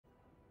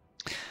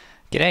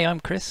G'day, I'm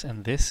Chris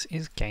and this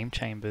is Game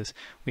Chambers.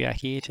 We are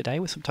here today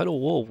with some Total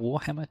War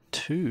Warhammer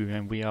 2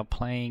 and we are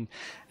playing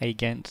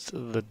against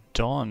the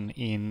Don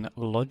in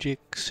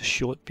Logic's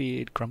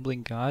Shortbeard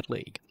Grumbling Guard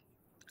League.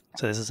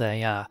 So this is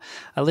a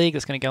league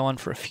that's going to go on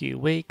for a few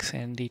weeks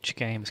and each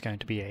game is going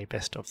to be a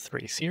best of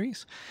 3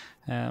 series.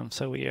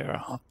 So we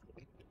are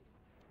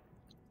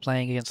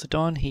playing against the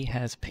Don. He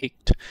has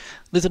picked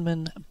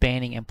Lizardmen,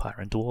 Banning Empire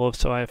and Dwarves,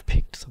 so I have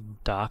picked some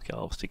Dark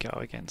Elves to go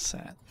against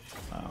that.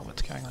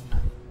 What's going on?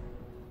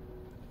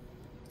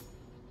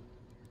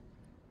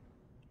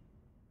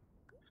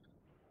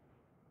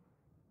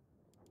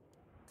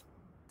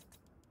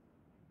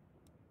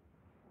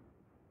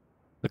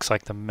 Looks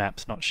like the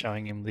map's not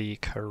showing him the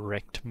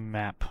correct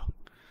map.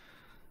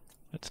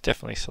 It's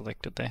definitely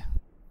selected there.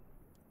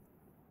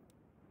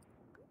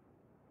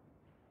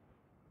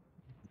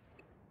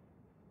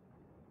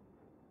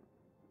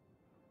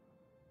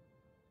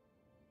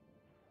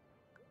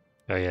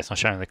 Oh yeah, it's not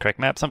showing the correct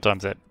map.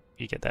 Sometimes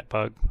you get that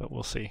bug, but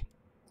we'll see.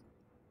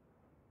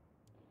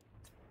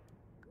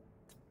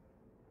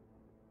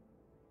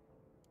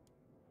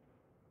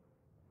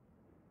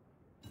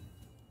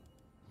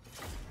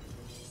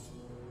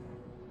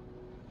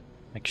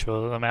 Make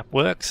sure that the map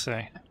works,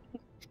 so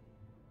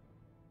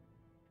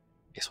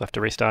guess we'll have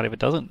to restart if it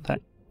doesn't. So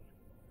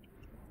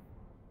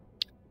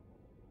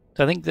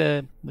I think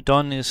the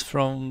Don is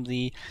from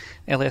the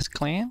LS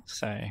clan,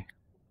 so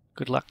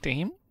good luck to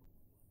him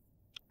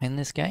in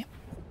this game.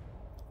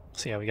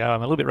 See how we go.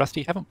 I'm a little bit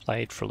rusty, haven't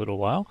played for a little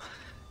while,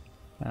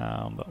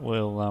 but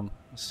we'll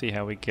see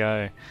how we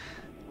go.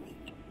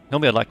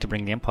 Normally I'd like to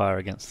bring the Empire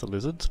against the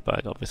Lizards,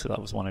 but obviously that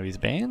was one of his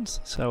bans.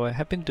 So I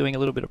have been doing a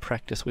little bit of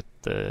practice with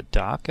the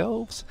Dark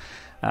Elves.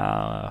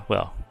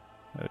 Well,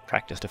 I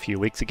practiced a few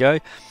weeks ago,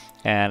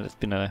 and it's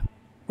been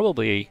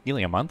probably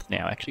nearly a month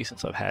now actually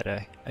since I've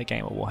had a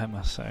game of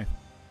Warhammer, so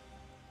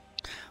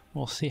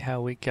we'll see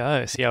how we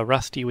go, see how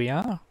rusty we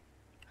are.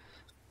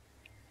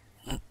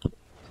 So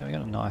we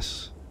got a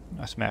nice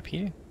map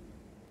here.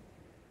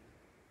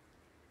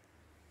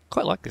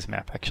 Quite like this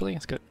map actually.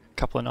 It's got a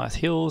couple of nice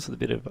hills with a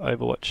bit of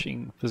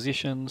overwatching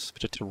positions, a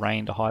bit of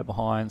terrain to hide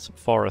behind, some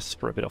forests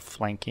for a bit of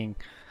flanking.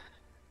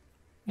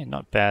 Yeah,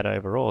 not bad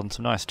overall, and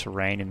some nice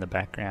terrain in the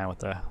background with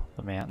the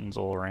mountains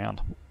all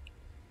around.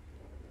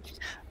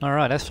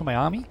 Alright, as for my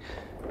army,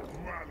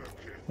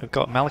 we've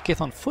got Malekith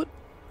on foot,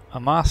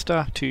 a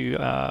master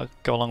to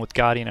go along with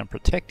Guardian and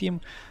protect him,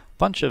 a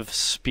bunch of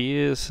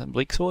spears and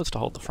bleak swords to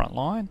hold the front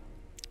line,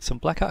 some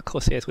Blackheart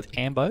Corsairs with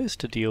ambos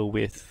to deal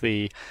with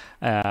the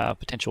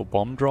potential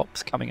bomb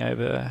drops coming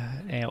over,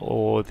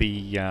 or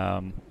the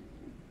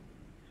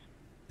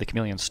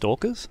Chameleon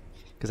Stalkers,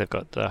 because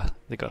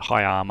they've got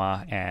high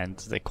armor and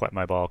they're quite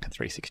mobile, can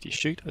 360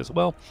 shoot as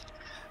well.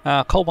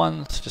 Cold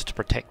ones just to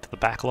protect the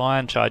back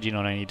line, charging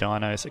on any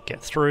dinos that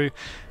get through.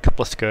 A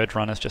couple of Scourge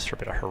runners just for a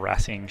bit of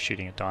harassing,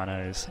 shooting at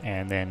dinos,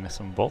 and then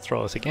some bolt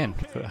throwers again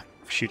for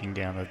shooting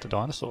down the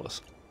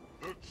dinosaurs.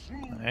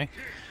 Okay.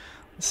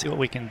 Let's see what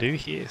we can do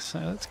here. So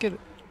let's get a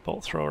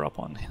bolt thrower up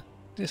on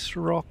this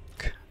rock,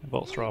 a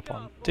bolt thrower up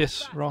on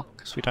this rock,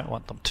 because we don't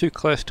want them too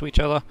close to each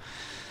other.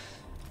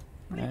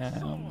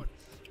 You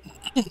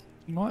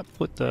might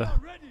put the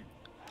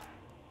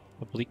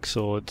bleak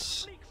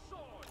swords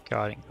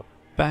guarding the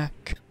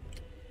back.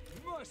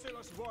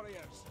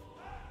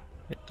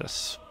 Get the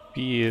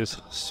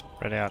spears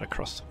spread out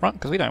across the front,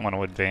 because we don't want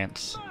to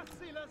advance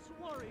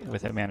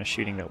with the amount of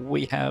shooting that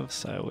we have,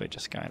 so we're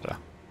just going to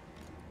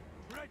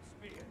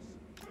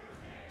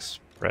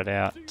spread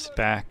out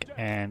back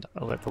and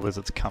let the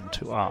lizards come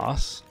to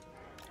us.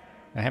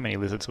 Now, how many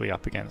lizards are we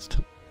up against?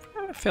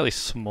 A fairly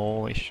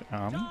smallish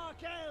army.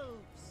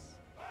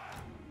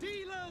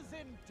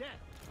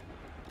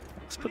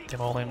 Let's put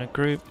them all in a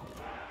group.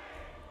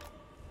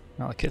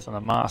 Malekith and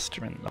the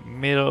Master in the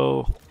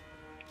middle.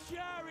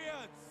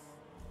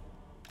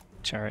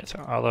 Chariots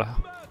are other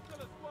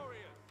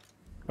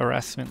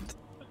harassment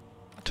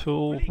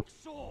tool.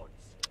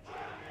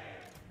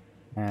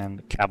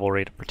 And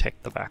cavalry to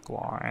protect the back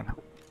line.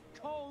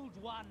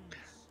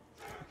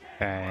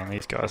 And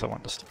these guys I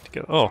want to stick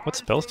together. Oh, what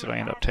spells did I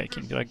end up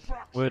taking? Did I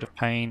Word of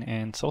Pain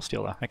and Soul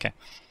Stealer? Okay.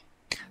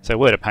 So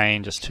Word of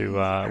Pain just to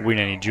win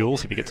any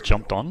duels if he gets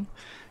jumped on.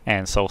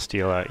 And Soul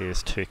Stealer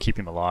is to keep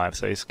him alive.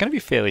 So he's going to be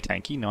fairly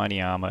tanky,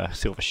 90 armor,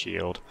 silver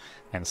shield,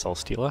 and Soul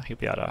Stealer. He'll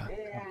be able to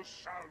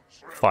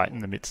fight in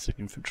the midst of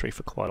infantry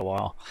for quite a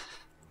while.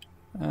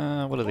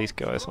 What are these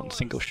guys on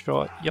single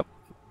shot? Yep.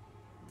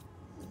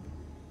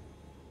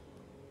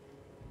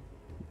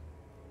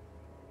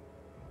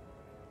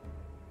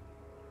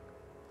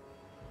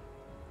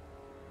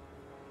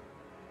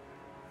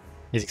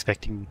 He's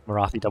expecting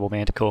Marathi double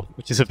Manticore,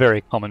 which is a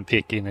very common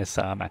pick in this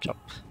matchup.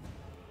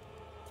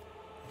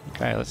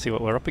 Okay, let's see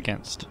what we're up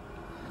against.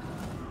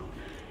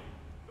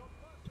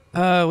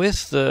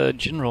 Where's the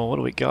general? What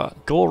do we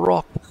got?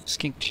 Gor-Rok,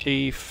 Skink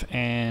Chief,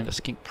 and a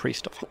Skink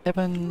Priest of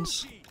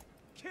Heavens.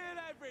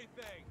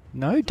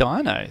 No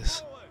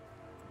dinos.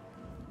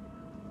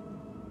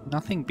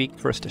 Nothing big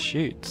for us to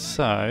shoot,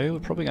 so we're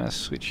probably going to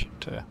switch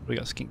to... We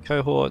got Skink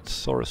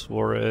Cohorts, Saurus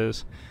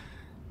Warriors,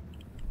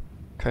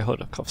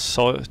 cohort of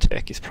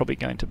Sotek is probably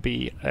going to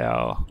be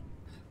our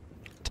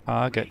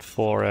target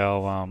for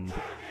our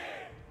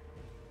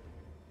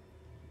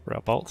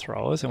bolt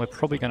throwers, and we're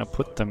probably going to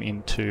put them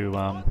into.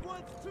 So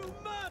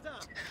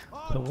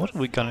what are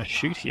we going to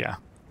shoot here?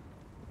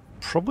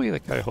 Probably the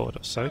cohort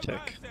of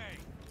Sotek.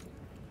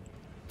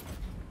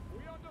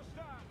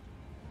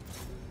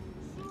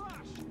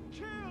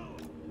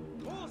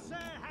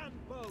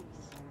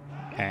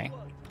 Okay.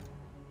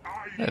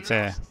 That's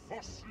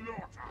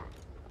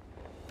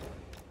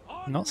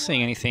not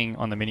seeing anything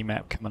on the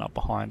minimap coming up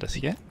behind us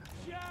yet.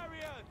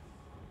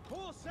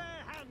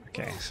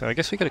 Okay, so I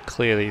guess we got to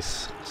clear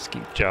these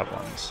skink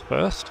javelins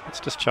first. Let's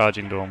just charge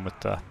into them with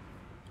the.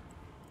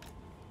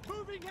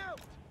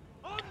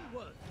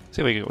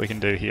 See what we can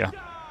do here.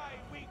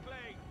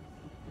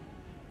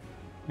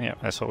 Yeah,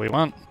 that's what we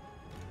want.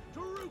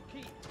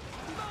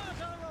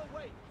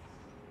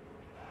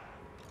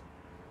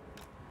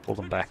 Pull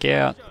them back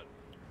out.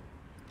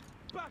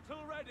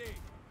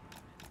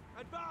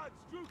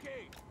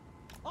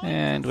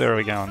 And where are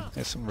we going?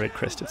 There's some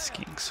red-crested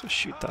skinks. We'll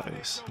shoot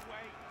those.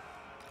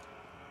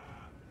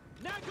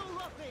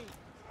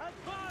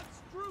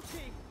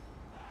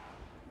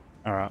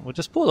 Alright, we'll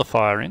just pull the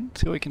fire in,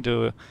 see what we can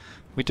do.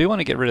 We do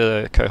want to get rid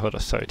of the cohort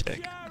of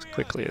Sotek as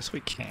quickly as we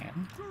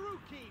can.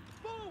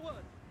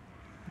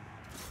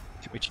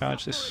 Can we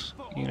charge this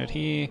unit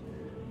here?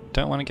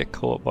 Don't want to get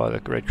caught by the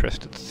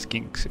red-crested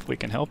skinks if we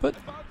can help it.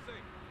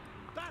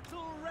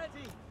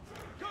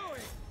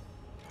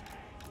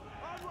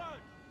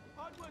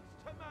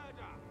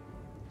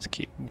 Let's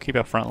keep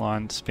our front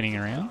line spinning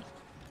around.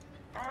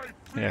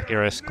 Yeah,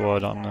 hero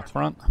squad on the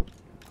front.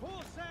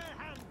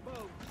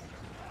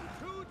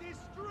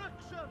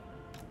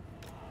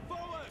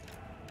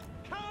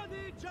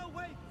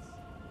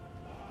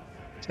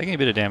 Taking a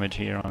bit of damage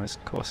here on this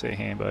Corsair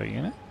handbow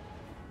unit.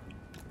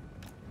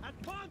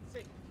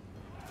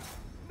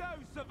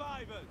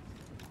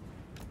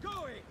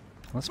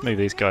 Let's move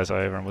these guys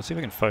over and we'll see if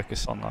we can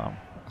focus on the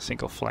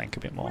single flank a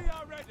bit more.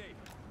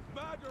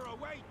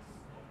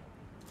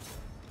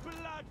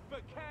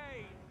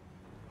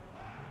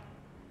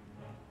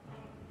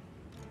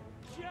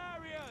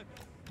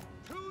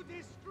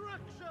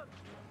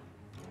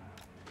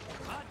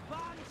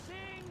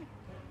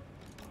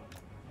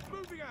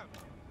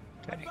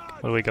 Okay,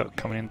 what do we got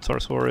coming in?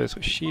 Taurus Warriors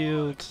with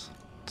shields.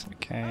 It's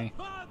okay.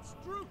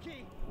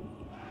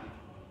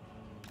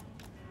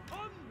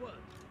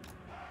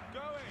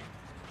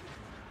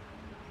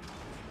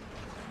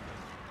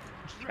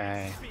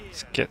 Okay,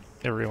 let's get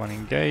everyone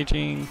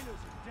engaging.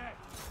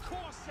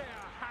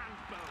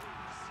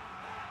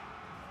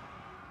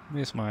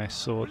 Where's my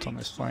swords on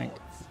this flank?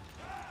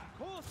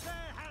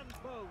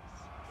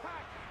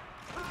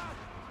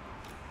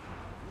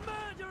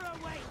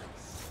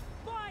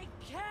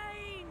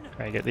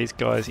 Okay, get these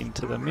guys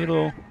into the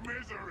middle.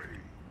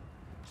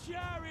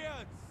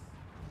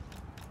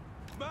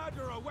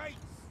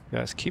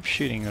 Guys, keep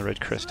shooting the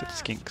red-crested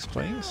skinks,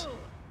 please.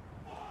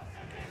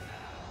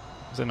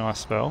 It's a nice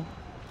spell.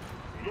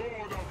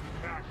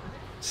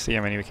 See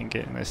how many we can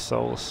get in this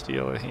Soul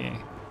Stealer here.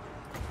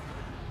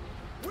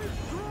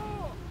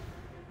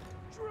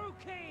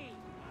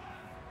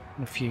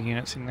 A few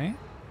units in there.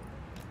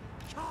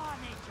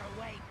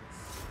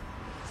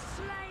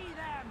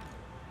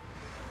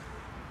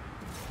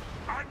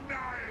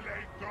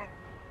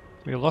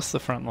 We lost the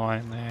front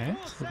line there,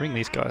 so we'll bring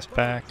these guys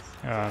back.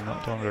 I'm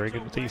not doing very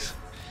good with these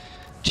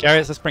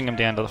chariots. Let's bring them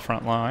down to the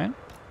front line.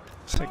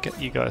 So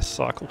get you guys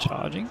cycle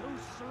charging.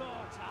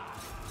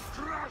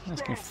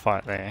 Let's go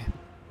fight there.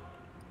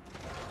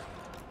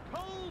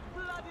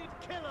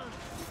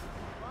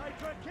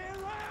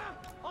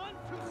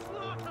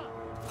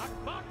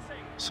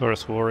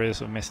 Taurus Warriors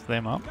have messed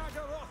them up.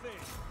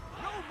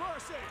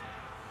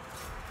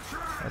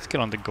 Let's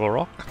get on to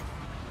Gor-Rok. Can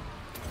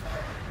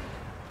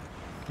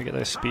we get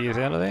those spears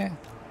out of there?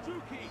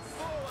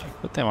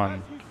 Put them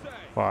on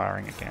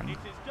firing again.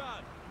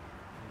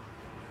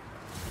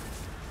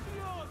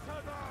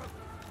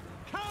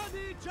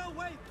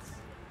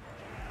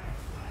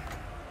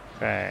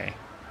 Okay.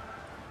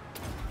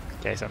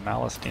 Okay, so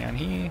Malice down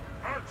here.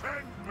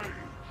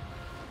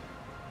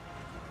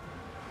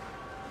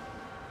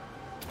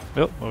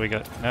 Oh, what we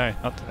got? No,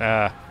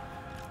 not.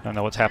 Don't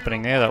know what's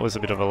happening there. That was a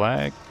bit of a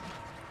lag.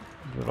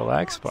 A bit of a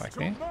lag spike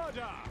there.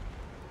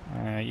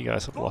 You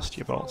guys have lost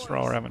your bolt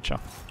thrower, haven't you?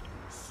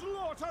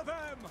 Slaughter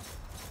them!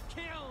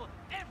 Kill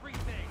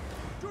everything!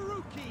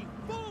 Daruki,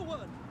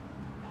 forward!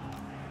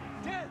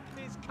 Death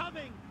is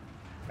coming!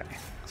 Okay,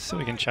 so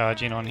we can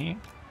charge in on here.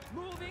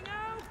 Moving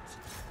out!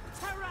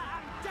 Terror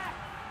and death!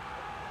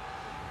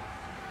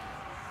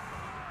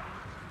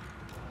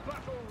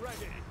 Battle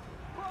ready!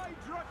 By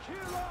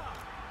Dracula!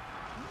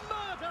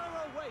 Murder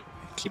awaits!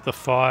 Keep the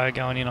fire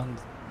going in on.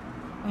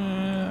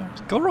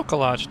 Is Gor-Rok a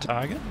large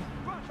target?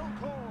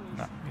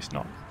 No, he's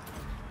not.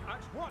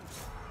 At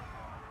once.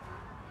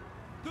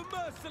 The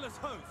merciless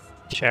host.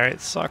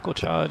 Chariots cycle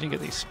charging, get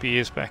these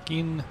spears back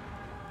in.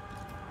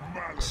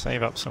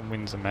 Save up some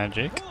winds of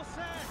magic.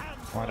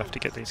 Might have to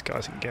get these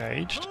guys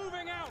engaged.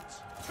 Moving out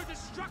to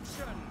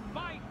destruction.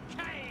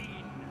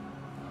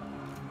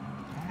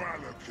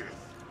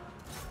 Malekith,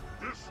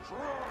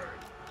 destroy!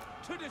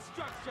 To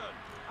destruction!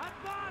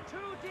 Advance to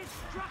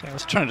destruction! Okay,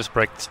 let's try and just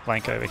break this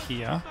flank over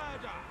here.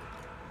 Murder!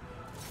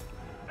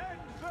 End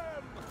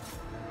them!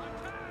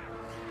 Attack!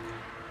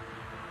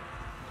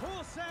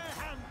 Corsair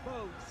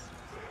handbows!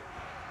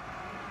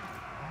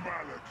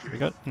 Malekith, We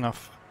got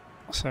enough.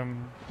 So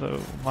the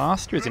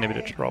master is in a bit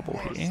of trouble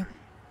here.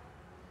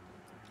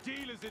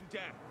 Dealers in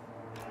death!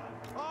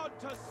 On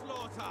to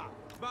slaughter!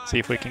 See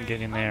if we can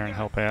get in there and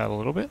help out a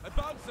little bit.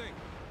 Advancing!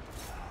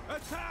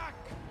 Attack!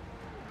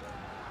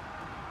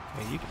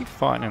 Yeah, you keep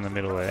fighting in the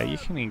middle there. You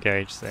can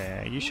engage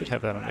there. You should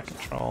have that under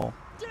control.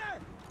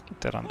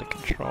 Get that under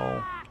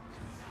control.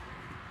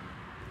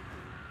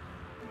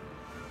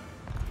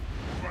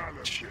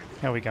 Malekith,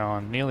 How we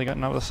going? Nearly got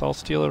another soul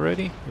steal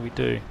already? Yeah, we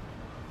do.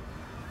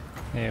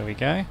 There we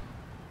go.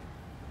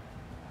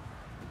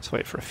 Let's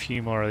wait for a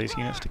few more of these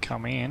units to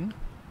come in.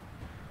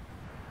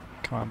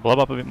 Come on, blob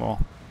up a bit more.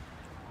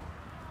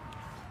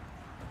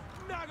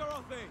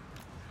 Nagarothi!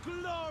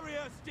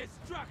 Glorious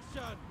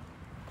destruction!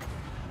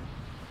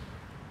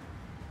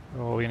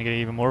 Oh, we're gonna get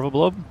even more of a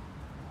blob.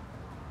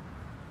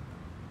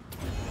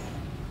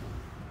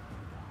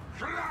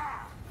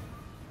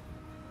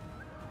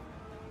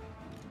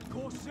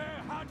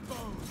 Corsair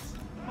handbows!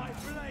 My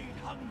blade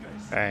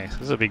hungers! Okay, so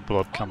there's a big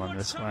blob coming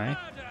this way.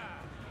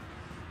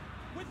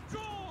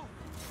 Withdraw!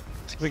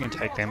 See if we can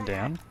take them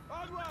down.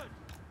 Onward!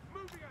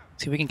 Moving out!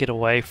 See if we can get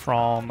away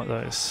from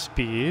those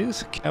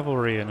spears.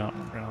 Cavalry are not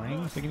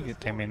really. If we can get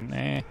them in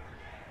there.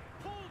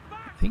 Pull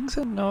back! Things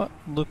are not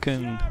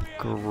looking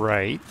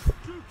great.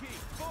 Druki,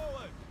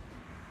 forward!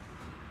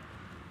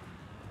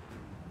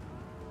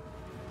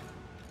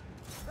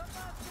 The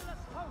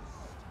merciless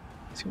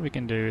host! See what we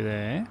can do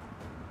there.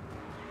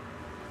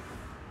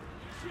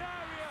 Chariot!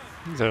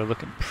 Things are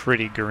looking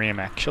pretty grim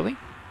actually.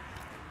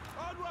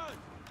 Onward!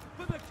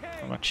 For the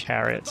king! My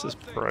chariots is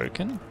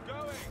broken.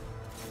 Going!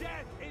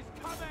 Death is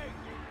coming!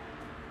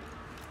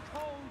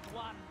 Cold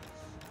ones!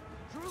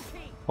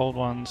 Druki! Old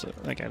ones,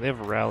 okay, they've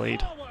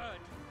rallied. Forward!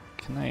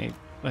 Can they?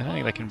 I don't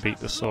think they can beat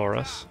the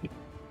Saurus. the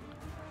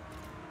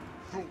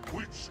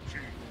Witch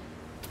King,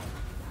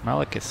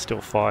 Malekith's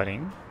still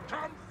fighting.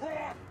 come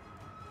forth!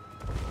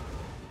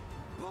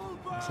 Pull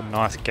It's back! a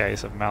nice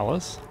gaze of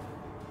malice.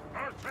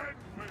 Attend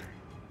me!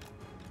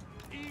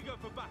 Eager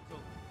for battle!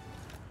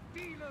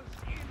 Dealers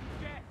in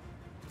death!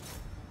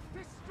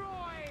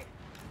 Destroy!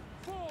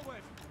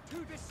 Forward to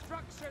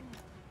destruction!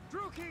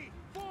 Druki,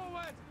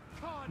 forward!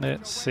 Carnage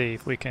Let's see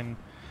if we can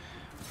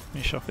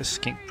finish off this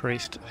skink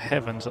priest.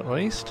 Heavens at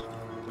least.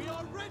 We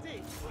are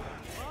ready!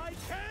 I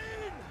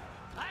can!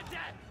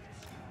 Adapt!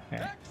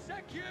 Yeah.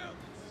 Execute!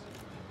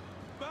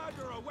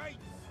 Murder awaits!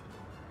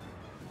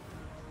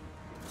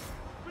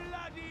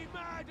 Bloody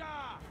murder!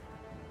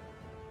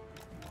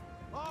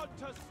 On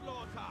to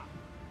slaughter!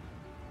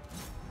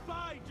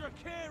 By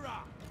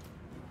Drakira!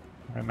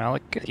 Alright,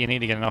 Malekith, you need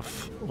to get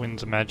enough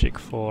winds of magic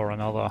for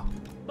another.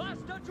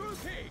 Master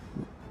Druki!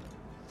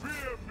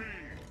 Fear me!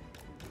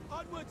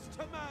 Onwards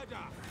to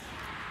murder!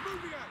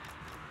 Moving out!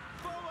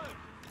 Forward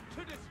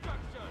to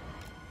destruction!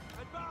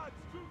 Advance,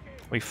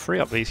 Druki! We free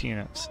up these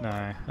units.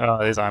 No. Oh,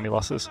 there's army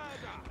losses.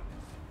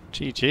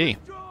 Murder! GG.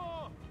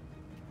 Draw!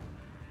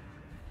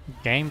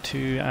 Game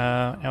to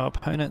our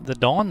opponent, the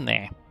Don,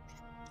 there.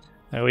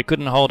 We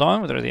couldn't hold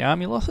on with the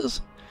army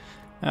losses.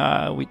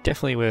 We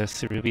definitely were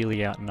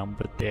severely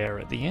outnumbered there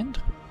at the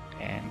end.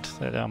 And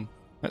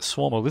that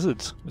swarm of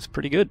lizards was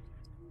pretty good.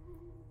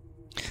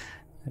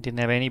 I didn't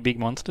have any big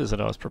monsters that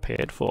I was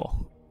prepared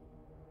for.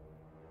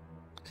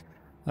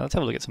 Let's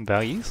have a look at some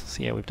values,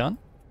 see how we've done.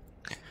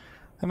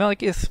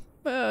 Malekith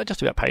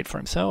just about paid for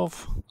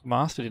himself.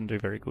 Master didn't do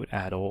very good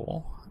at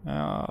all.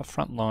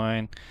 Front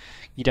line,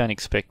 you don't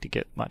expect to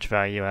get much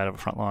value out of a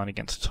front line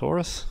against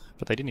Taurus,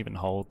 but they didn't even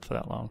hold for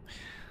that long.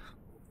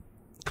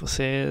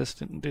 Corsairs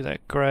didn't do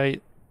that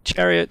great.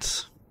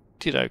 Chariots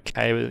did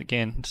okay with it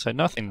again, so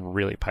nothing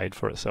really paid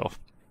for itself.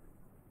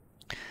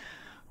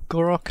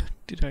 Gor-Rok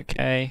did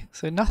okay,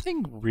 so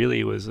nothing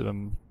really was,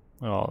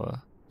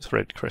 well, this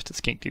red crested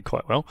skink did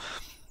quite well.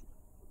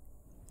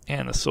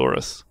 And the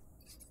Saurus,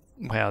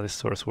 wow,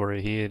 this Saurus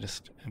warrior here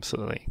just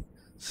absolutely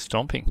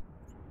stomping.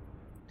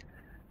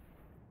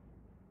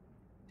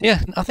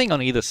 Yeah, nothing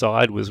on either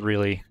side was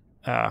really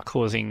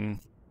causing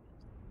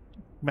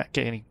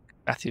getting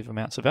massive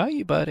amounts of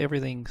value, but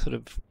everything sort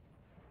of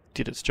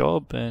did its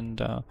job,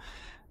 and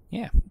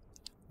yeah,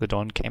 the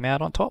Don came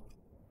out on top.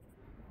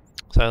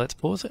 So let's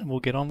pause it and we'll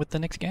get on with the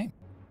next game.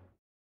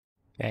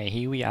 Okay,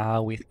 here we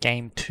are with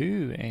game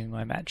 2 in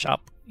my matchup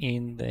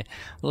in the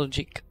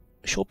Logic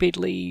Shortbeard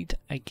League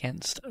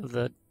against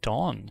the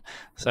Don.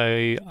 So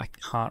I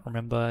can't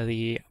remember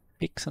the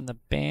picks and the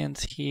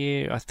bands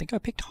here. I think I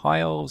picked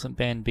High Elves and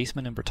banned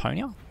Beastmen and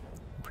Bretonia.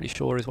 I'm pretty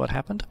sure is what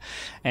happened.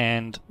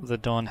 And the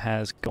Don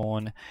has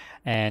gone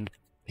and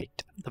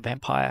picked the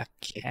Vampire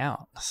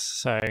Counts.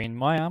 So in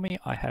my army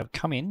I have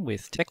come in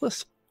with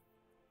Teclis,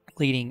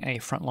 leading a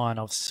front line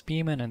of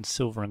Spearmen and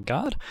Silveran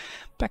Guard,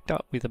 backed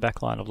up with a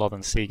back line of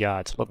Lothern Sea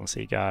Guards. Lothern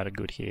Sea Guard are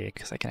good here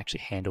because they can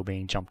actually handle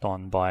being jumped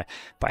on by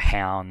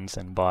hounds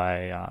and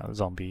by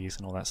zombies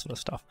and all that sort of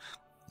stuff.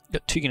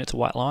 Got 2 units of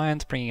White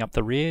Lions bringing up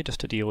the rear just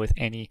to deal with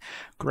any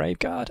Grave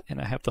Guard, and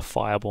I have the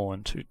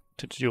Fireborn to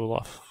duel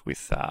off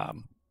with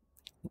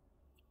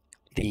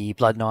the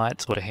Blood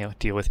Knights, or to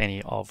deal with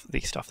any of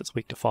the stuff that's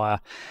weak to fire.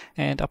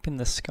 And up in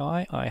the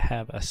sky I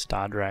have a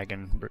Star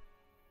Dragon,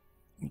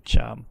 which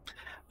I'm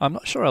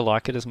not sure I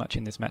like it as much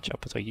in this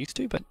matchup as I used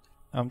to, but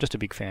I'm just a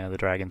big fan of the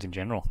dragons in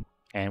general.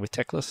 And with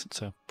Teclis,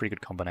 it's a pretty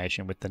good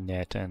combination with the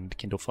net and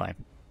Kindle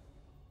Flame.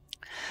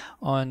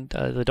 On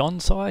the Don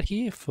side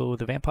here for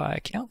the vampire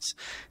accounts,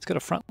 it's got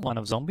a front line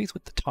of zombies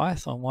with the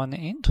Tithe on one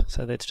end,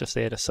 so that's just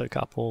there to soak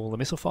up all the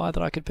missile fire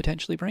that I could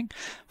potentially bring,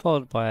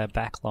 followed by a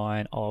back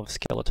line of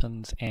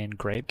skeletons and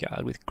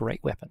Graveguard with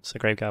great weapons. So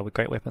Graveguard with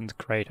great weapons,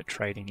 great at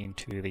trading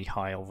into the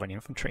High Elven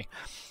infantry.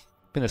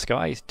 In the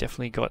sky, he's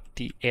definitely got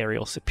the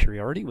aerial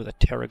superiority with a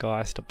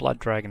Terrorgeist, a Blood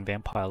Dragon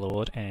Vampire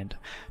Lord, and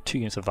 2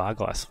 units of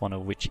Vargeist, one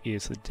of which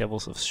is the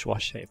Devils of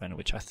Swashhaven,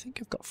 which I think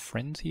have got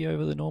Frenzy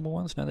over the normal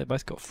ones. No, they've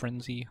both got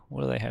Frenzy.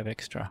 What do they have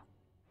extra?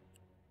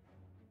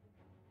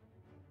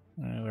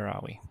 Where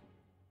are we?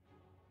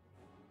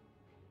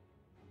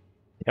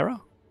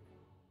 Terror?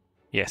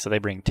 Yeah, so they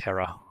bring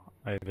Terror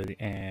over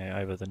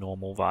the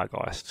normal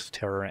Vargeist.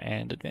 Terror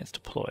and Advanced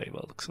Deploy, by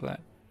the looks of that.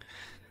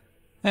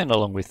 And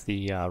along with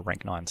the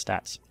rank 9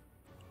 stats.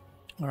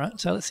 Alright,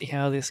 so let's see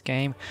how this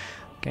game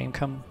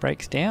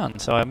breaks down.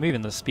 So I'm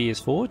moving the spears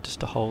forward just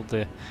to hold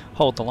the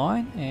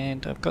line,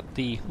 and I've got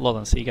the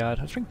Lothern Sea Guard.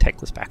 I'll bring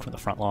Teclis back from the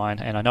front line,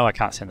 and I know I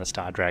can't send the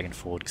Star Dragon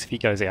forward because if he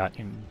goes out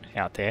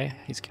there,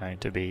 he's going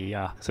to be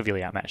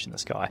severely outmatched in the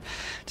sky.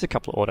 Just a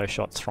couple of auto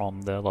shots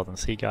from the Lothern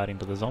Sea Guard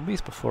into the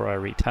zombies before I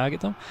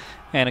retarget them,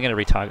 and I'm going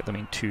to retarget them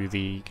into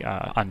the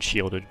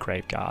unshielded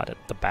Grave Guard at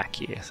the back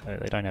here. So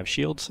they don't have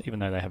shields, even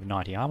though they have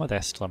 90 armor.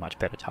 They're still a much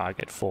better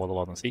target for the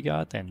Lothern Sea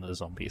Guard than the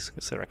zombies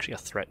because they're actually a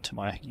threat to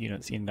my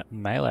units in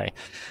melee.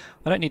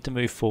 I don't need to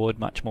move forward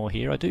much more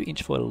here. I do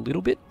inch forward a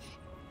little bit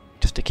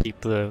just to keep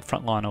the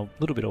front line a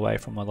little bit away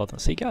from my Lothern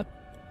Sea Guard,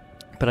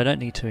 but I don't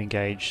need to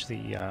engage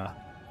the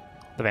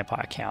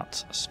vampire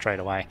counts straight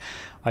away.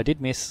 I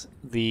did miss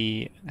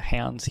the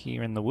hounds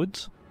here in the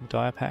woods, the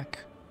dire pack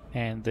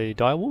and the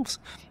dire wolves,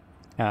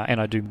 and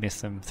I do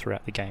miss them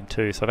throughout the game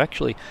too. So I've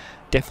actually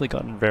definitely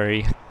gotten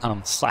very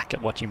slack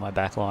at watching my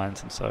back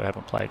lines, and so I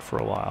haven't played for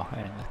a while,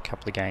 and a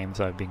couple of games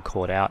I've been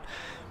caught out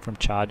from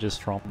charges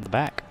from the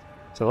back.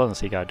 So the Lothern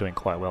Sea Guard are doing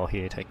quite well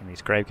here, taking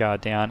these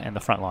Graveguard down, and the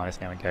front line is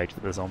now engaged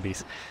with the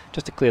zombies.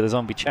 Just to clear the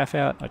zombie chaff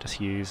out, I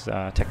just use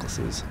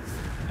Teclis's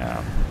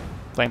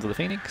Flames of the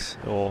Phoenix,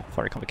 or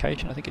Fiery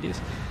Convocation I think it is.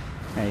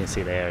 And you can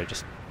see there, it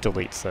just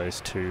deletes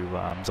those 2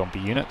 zombie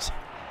units,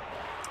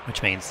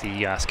 which means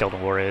the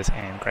Skeleton Warriors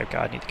and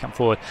Graveguard need to come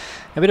forward.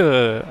 A bit of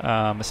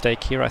a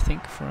mistake here I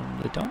think from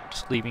the Don,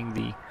 just leaving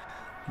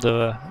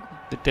the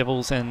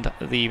Devils and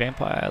the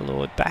Vampire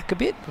Lord back a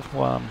bit.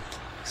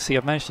 See,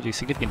 I've managed to do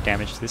significant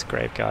damage to this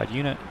Graveguard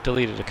unit,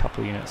 deleted a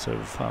couple of units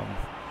of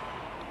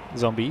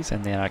zombies,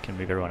 and then I can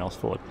move everyone else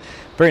forward.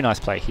 Very nice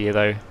play here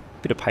though,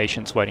 bit of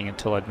patience waiting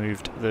until I'd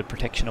moved the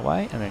protection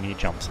away, and then he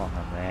jumps on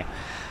them there.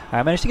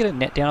 I managed to get a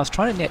net down. I was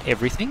trying to net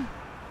everything,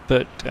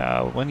 but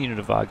one unit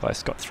of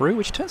Vargeist got through,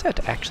 which turns out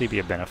to actually be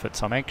a benefit,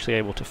 so I'm actually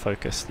able to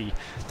focus the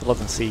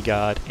Lothern Sea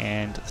Guard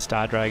and the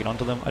Star Dragon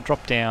onto them. I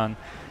dropped down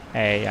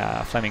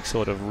a Flaming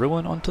Sword of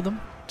Ruin onto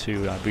them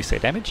to boost their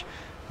damage.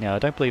 Now, I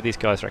don't believe these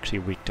guys are actually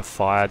weak to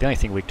fire. The only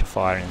thing weak to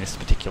fire in this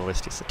particular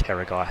list is the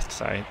Terrorgeist,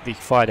 so the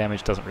fire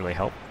damage doesn't really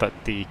help, but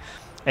the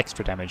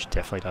extra damage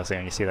definitely does there,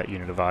 and you see that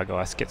unit of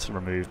Vargeist gets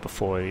removed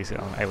before he's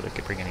able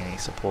to bring in any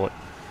support.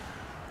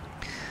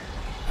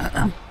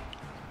 So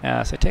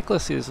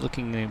Teclis is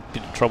looking in a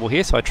bit of trouble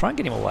here, so I try and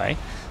get him away.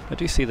 I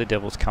do see the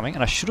Devils coming,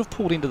 and I should have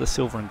pulled into the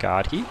Silveran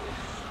Guard here,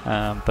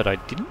 but I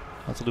didn't.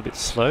 I was a little bit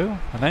slow.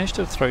 I managed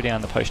to throw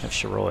down the Potion of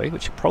Shiroi,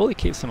 which probably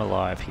keeps him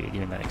alive here,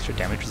 giving that extra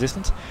damage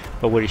resistance,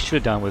 but what he should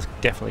have done was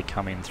definitely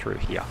come in through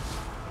here.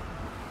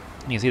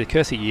 You can see the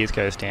Curse of Years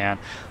goes down,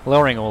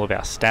 lowering all of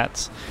our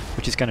stats,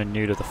 which is going to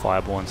neuter the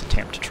Fireborn's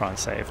attempt to try and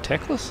save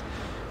Teclis.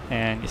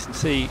 And you can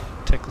see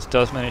Teclis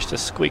does manage to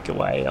squeak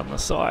away on the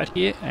side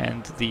here,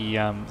 and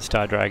the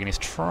Star Dragon is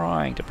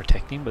trying to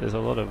protect him, but there's a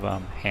lot of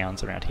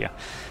hounds around here.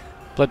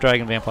 Blood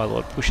Dragon Vampire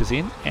Lord pushes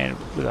in, and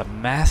with a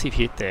massive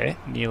hit there,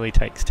 nearly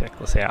takes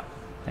Teclis out.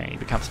 And he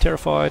becomes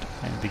terrified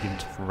and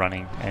begins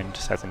running, and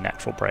just has a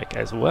natural break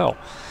as well.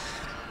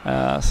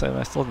 So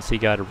my Lothern Sea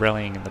Guard are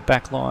rallying in the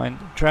back line.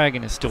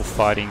 Dragon is still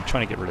fighting,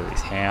 trying to get rid of these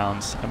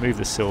hounds. I move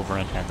the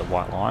Silveran and the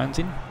White Lions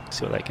in,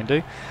 see what they can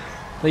do.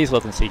 These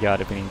Lothern Sea Guard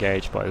have been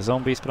engaged by the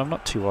zombies, but I'm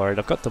not too worried.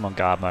 I've got them on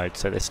guard mode,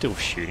 so they're still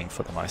shooting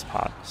for the most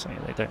part, so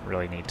they don't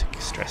really need to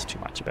stress too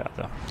much about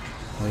them.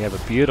 And we have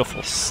a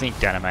beautiful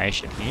synced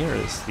animation here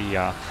as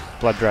the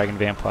Blood Dragon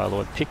Vampire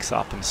Lord picks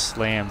up and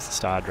slams the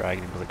Star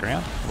Dragon into the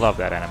ground. Love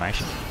that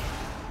animation.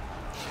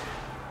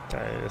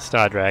 So the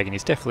Star Dragon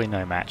is definitely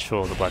no match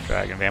for the Blood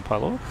Dragon Vampire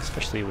Lord,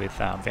 especially with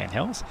Van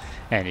Hel's,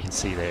 and you can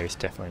see there he's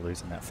definitely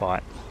losing that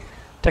fight.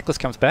 Teclis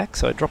comes back,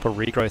 so I drop a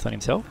regrowth on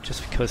himself,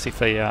 just because if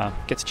he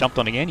gets jumped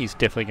on again, he's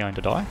definitely going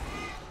to die,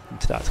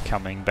 and starts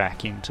coming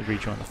back in to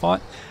rejoin the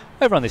fight.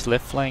 Over on this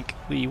left flank,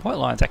 the White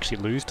Lions actually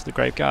lose to the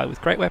Graveguard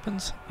with great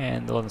weapons,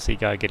 and the Lothern Sea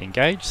Guard get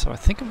engaged, so I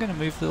think I'm going to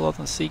move the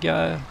Lothern Sea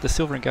Guard, the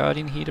Silvern Guard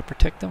in here to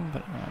protect them,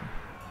 but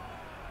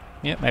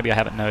yeah, maybe I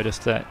haven't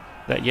noticed that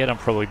yet. I'm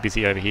probably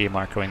busy over here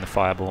microing the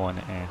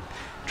Fireborn and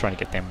trying to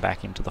get them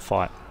back into the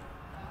fight.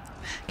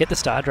 Get the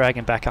Star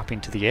Dragon back up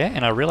into the air,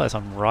 and I realise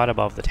I'm right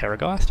above the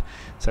Terrorgeist,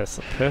 so it's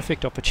the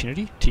perfect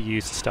opportunity to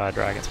use the Star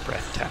Dragon's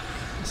Breath attack.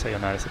 So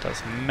you'll notice it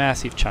does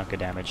massive chunk of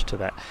damage to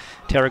that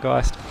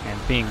Terrorgeist,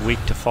 and being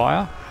weak to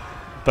fire,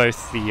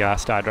 both the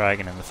Star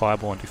Dragon and the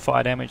Fireborn do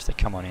fire damage. They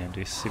come on in and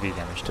do severe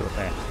damage to it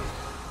there.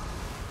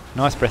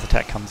 Nice Breath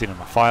attack comes in on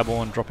my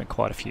Fireborn, dropping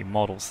quite a few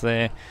models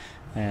there.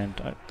 And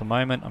at the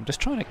moment I'm just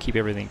trying to keep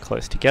everything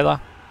close together.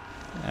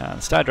 The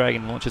Star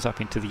Dragon launches up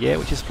into the air,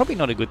 which is probably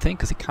not a good thing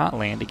because it can't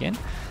land again.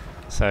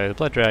 So the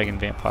Blood Dragon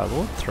Vampire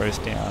Lord throws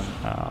down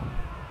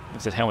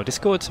Helm of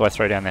Discord, so I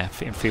throw down the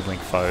Enfeebling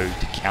Foe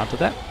to counter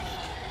that.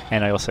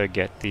 And I also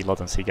get the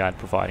Lothern Sea Guard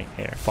providing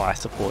air fire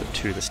support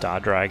to the Star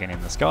Dragon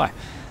in the sky.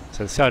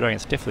 So the Star Dragon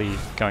is definitely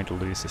going to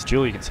lose this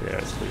duel. You can see there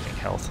it's losing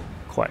health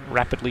quite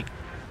rapidly.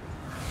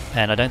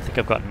 And I don't think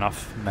I've got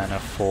enough mana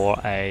for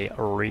a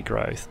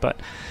regrowth, but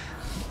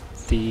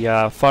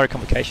the Fiery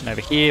Convocation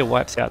over here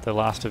wipes out the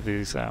last of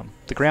his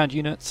the ground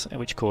units,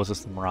 which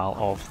causes the morale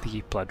of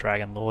the Blood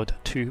Dragon Lord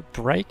to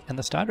break, and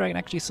the Star Dragon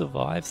actually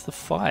survives the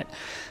fight.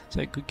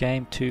 So good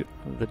game to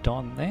the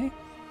Don there.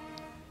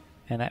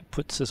 And that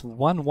puts us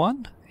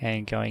 1-1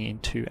 and going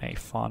into a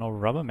final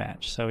rubber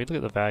match. So we look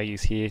at the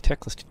values here.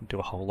 Teclis didn't do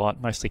a whole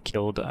lot, mostly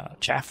killed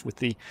Chaff with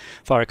the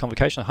Fiery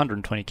Convocation,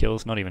 120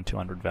 kills, not even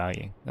 200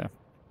 value. So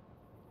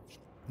you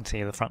can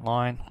see the front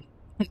line.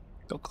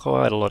 Got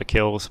quite a lot of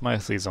kills,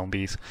 mostly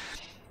zombies.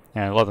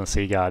 And Lothern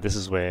Sea Guard, this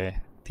is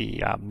where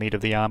the meat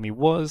of the army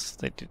was.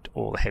 They did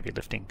all the heavy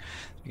lifting.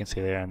 You can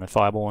see there, and the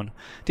Fireborn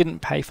didn't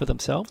pay for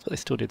themselves, but they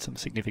still did some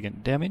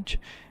significant damage.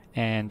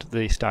 And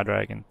the Star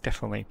Dragon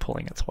definitely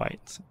pulling its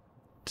weight.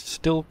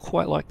 Still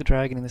quite like the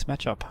dragon in this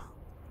matchup.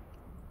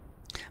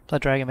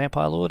 Blood Dragon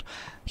Vampire Lord,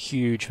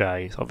 huge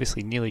values.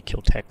 Obviously nearly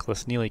killed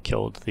Teclis, nearly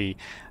killed the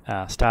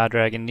Star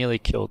Dragon, nearly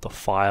killed the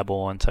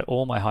Fireborn. So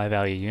all my high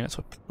value units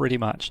were pretty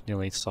much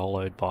nearly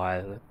soloed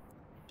by the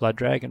Blood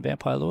Dragon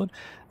Vampire Lord.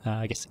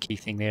 I guess the key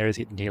thing there is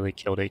it nearly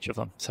killed each of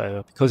them.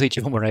 So because each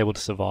of them were able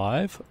to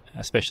survive,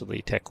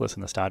 especially Teclis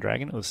and the Star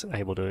Dragon, it was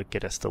able to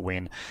get us the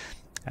win.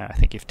 I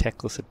think if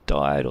Teclis had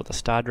died or the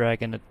Star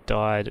Dragon had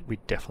died, we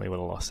definitely would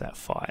have lost that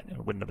fight. We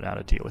wouldn't have been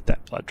able to deal with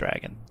that Blood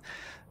Dragon.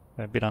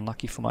 A bit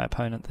unlucky for my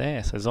opponent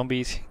there. So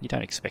zombies, you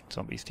don't expect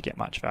zombies to get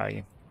much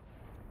value.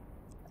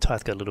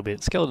 Tithe got a little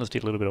bit, Skeletons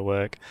did a little bit of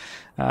work.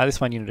 This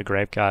one unit of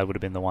Graveguard would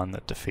have been the one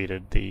that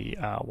defeated the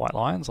White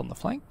Lions on the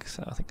flank,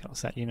 so I think that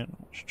was that unit, I'm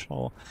not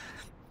sure.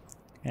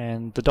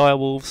 And the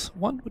Direwolves,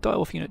 one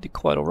Direwolf unit did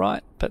quite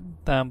alright, but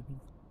the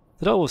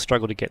Direwolves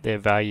struggled to get their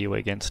value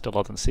against a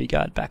Lothern Sea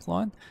Guard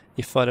backline.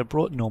 If I'd have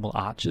brought normal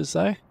archers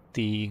though,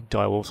 the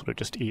Direwolves would have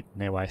just eaten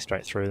their way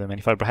straight through them, and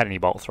if I'd had any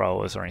bolt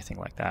throwers or anything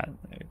like that,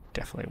 it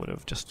definitely would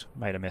have just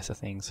made a mess of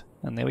things.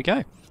 And there we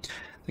go.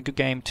 A good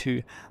game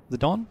to the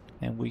Don,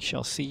 and we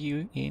shall see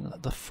you in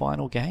the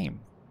final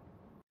game.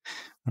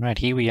 Alright,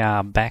 here we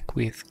are back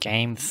with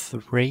game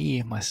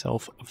 3,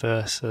 myself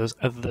versus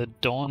the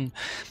Don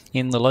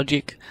in the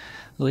Logic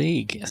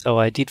League. So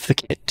I did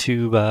forget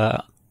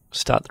to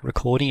start the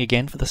recording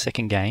again for the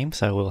second game,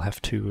 so we'll have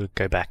to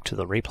go back to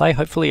the replay.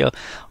 Hopefully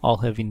I'll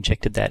have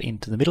injected that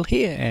into the middle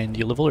here, and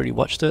you'll have already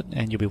watched it,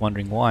 and you'll be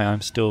wondering why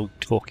I'm still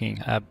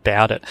talking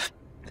about it.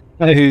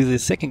 So the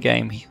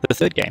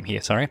third game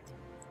here, sorry.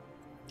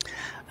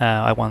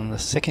 I won the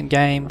second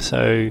game,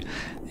 so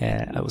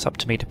it was up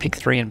to me to pick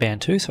 3 and ban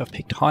 2, so I've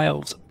picked Wood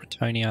Elves,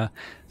 Bretonnia,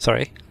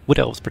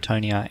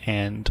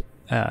 and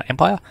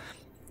Empire.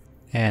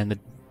 And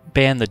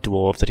ban the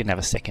Dwarves. I didn't have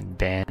a second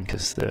ban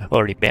because I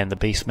already banned the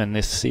Beastmen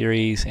this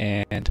series,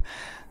 and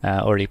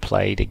already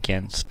played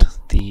against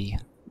the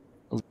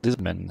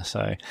Lizardmen.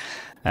 So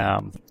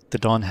the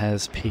Don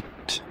has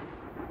picked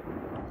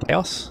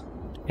Chaos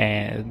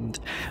and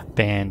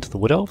banned the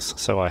Wood Elves,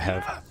 so I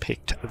have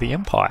picked the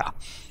Empire.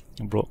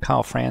 And brought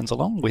Karl Franz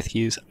along with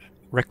his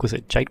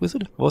requisite Jade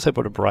Wizard. I've also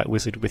brought a Bright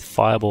Wizard with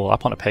Fireball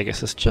up on a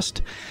Pegasus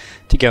just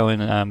to go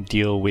and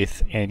deal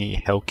with any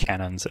Hell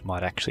Cannons that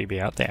might actually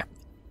be out there.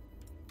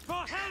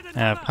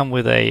 I've come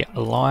with a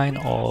line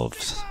of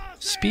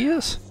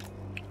spears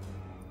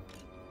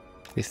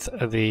with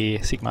the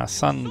Sigmar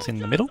Suns in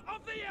the middle.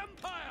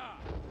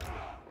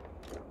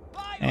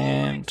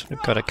 And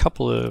we've got a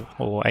couple of,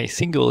 or a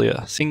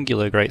singular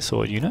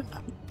Greatsword unit.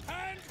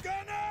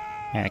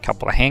 And a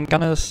couple of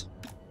handgunners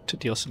to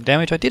deal some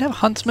damage. I did have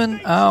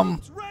Huntsman.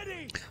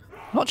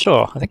 Not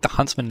sure. I think the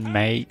Huntsman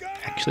may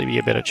actually be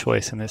a better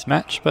choice in this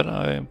match, but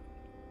I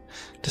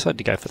decided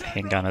to go for the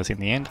handgunners in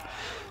the end.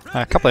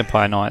 A couple of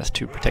Empire Knights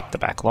to protect the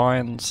back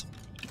lines.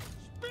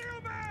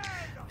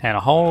 And a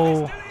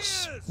whole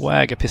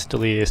swag of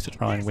pistoliers to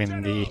try and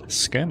win the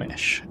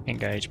skirmish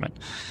engagement.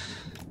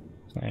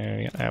 So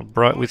we got our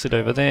Bright Wizard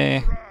over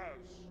there.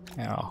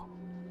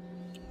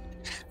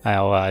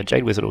 Our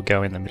Jade Wizard will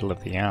go in the middle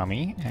of the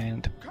army,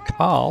 and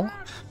Karl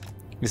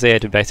is there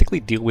to basically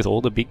deal with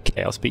all the big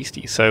Chaos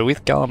Beasties. So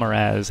with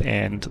Galmaraz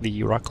and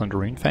the Reichland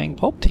Runefang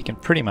popped, he can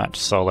pretty much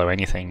solo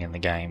anything in the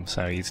game,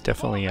 so he's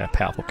definitely a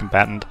powerful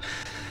combatant.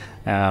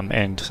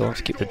 And so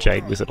let's keep the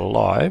Jade Wizard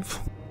alive.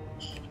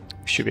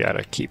 We should be able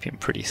to keep him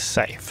pretty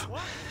safe.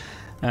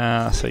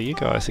 So you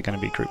guys are going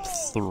to be group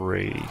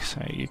 3,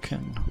 so you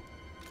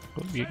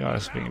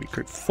guys are going to be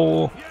group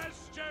 4.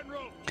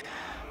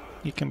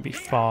 You can be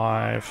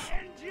 5,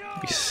 you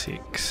can be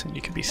 6, and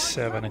you can be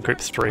 7, and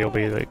group 3 will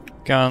be the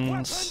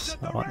guns.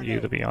 I want you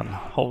to be on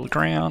hold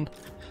ground,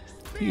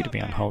 you to be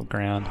on hold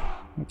ground.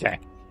 Okay.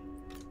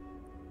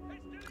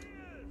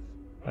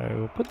 So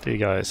we'll put you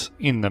guys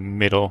in the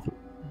middle.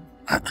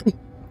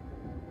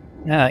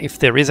 If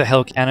there is a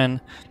Hell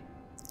Cannon,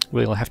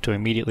 we'll have to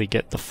immediately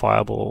get the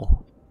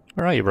Fireball.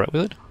 Where are you, Bright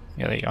Wizard?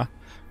 Yeah, there you are.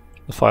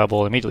 The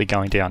Fireball immediately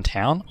going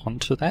downtown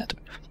onto that.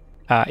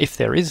 If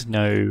there is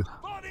no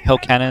Hell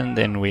Cannon,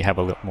 then we have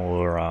a little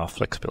more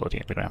flexibility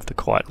and we don't have to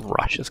quite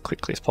rush as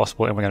quickly as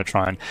possible, and we're going to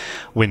try and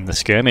win the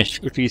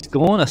skirmish. If he's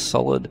gone a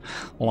solid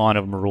line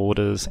of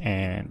Marauders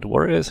and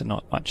Warriors and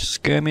not much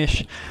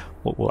skirmish,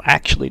 what we'll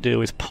actually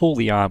do is pull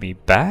the army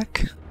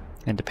back,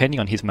 and depending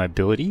on his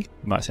mobility,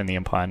 we might send the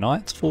Empire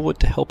Knights forward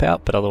to help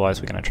out, but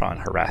otherwise we're going to try and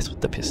harass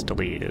with the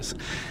Pistoliers.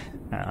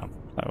 So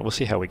we'll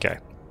see how we go.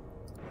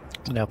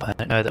 Now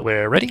I know that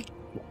we're ready.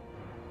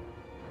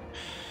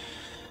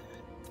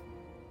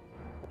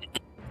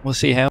 We'll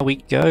see how we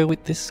go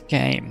with this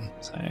game.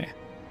 So,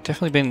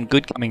 definitely been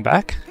good coming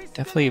back.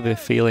 Definitely we're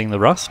feeling the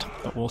rust,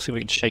 but we'll see if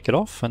we can shake it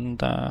off and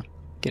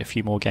get a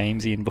few more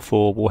games in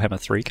before Warhammer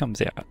 3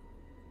 comes out.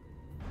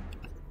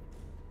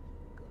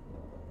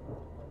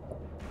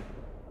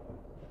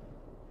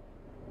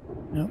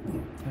 Oh,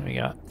 there we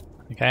go.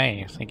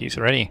 Okay, I think he's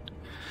ready.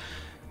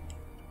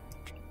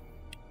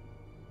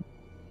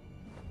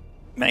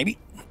 Maybe.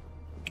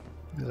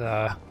 There's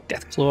a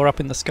Deathclaw up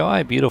in the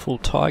sky, beautiful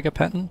tiger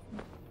pattern.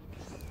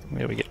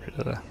 Where do we get rid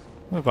of the...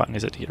 What button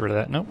is it to get rid of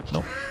that? Nope,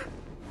 nope.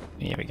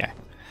 Here we go.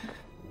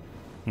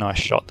 Nice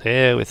shot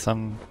there with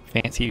some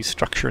fancy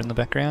structure in the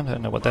background. I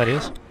don't know what that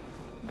is.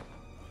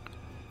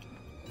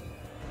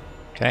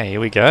 Okay, here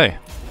we go.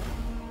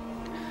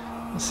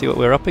 Let's see what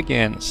we're up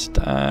against.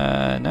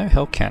 No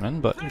Hell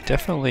Cannon, but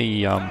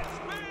definitely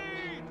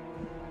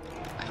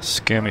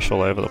skirmish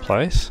all over the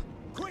place.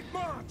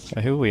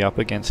 So who are we up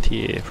against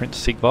here? Prince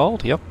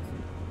Sigvald? Yep.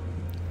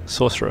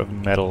 Sorcerer of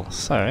Metal.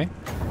 So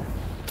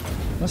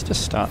let's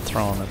just start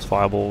throwing those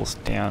fireballs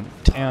down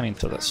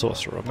into that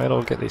Sorcerer of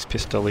Metal, get these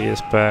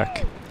Pistoliers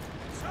back.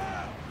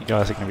 You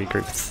guys are going to be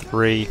group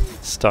 3.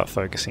 Start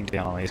focusing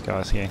down on these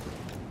guys here.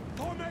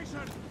 Formation,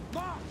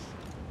 march!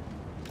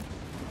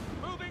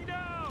 Moving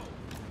now!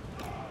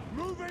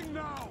 Moving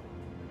now!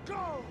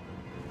 Go!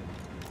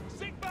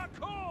 Sigma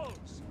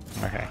calls!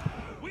 Okay.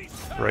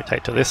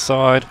 Rotate to this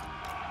side.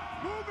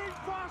 Moving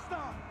faster!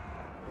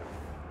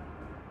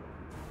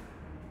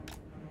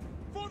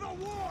 For the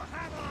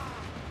Warhammer!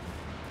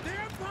 The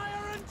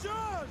Empire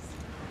endures!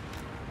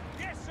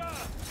 Yes, sir!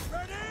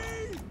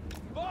 Ready?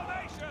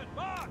 Formation,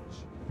 march!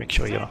 Make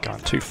sure you're not going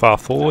too far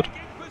forward. In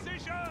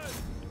position!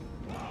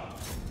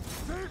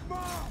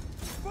 Sigma!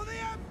 For the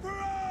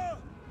Emperor!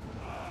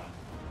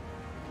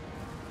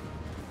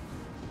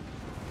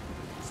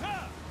 Sir!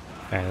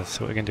 And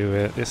so we can do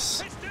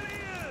this. Pistoliers!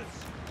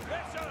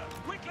 Yes, sir!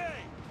 Quickly!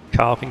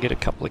 Karl can get a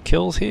couple of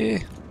kills here.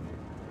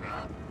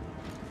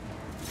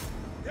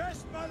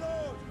 Yes, my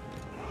lord!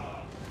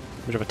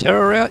 Bit of a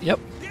terror route. Yep,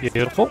 Yes,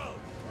 beautiful. General!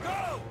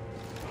 Go!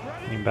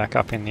 Bring him back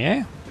up in the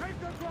air. Take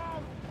the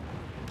ground!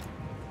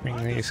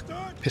 Bring these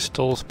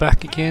pistols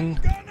back again.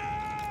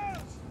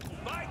 Gunners!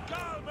 By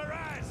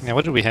Galmaraz! Now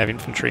what did we have?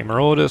 Infantry,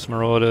 Marauders,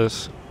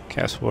 Marauders,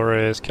 Chaos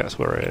Warriors, Chaos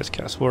Warriors,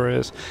 Chaos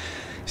Warriors.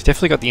 He's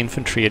definitely got the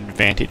infantry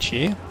advantage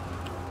here.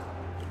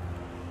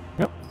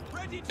 Yep,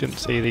 didn't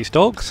see these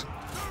dogs.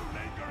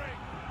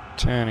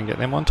 Turn and get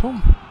them onto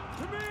him. To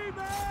me,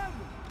 men!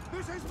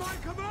 This is my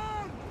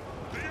command!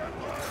 Take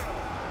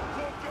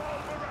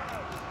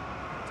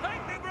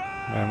the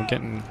ground! And we're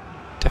getting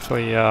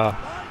definitely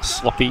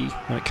sloppy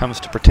when it comes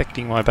to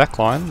protecting my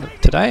backline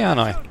today, aren't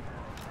I?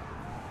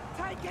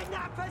 Taking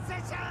that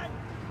position!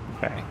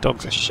 Okay,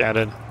 dogs are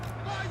shattered.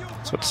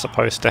 That's what's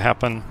supposed to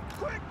happen.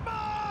 Quick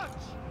march!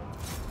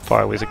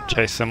 Fire Wizard can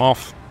chase them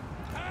off.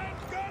 And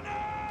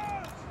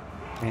gunners!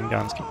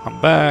 Handguns can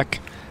come back.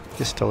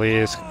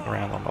 Pistoliers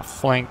around on the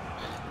flank.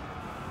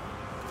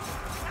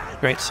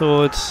 Great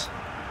swords.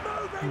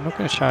 I'm not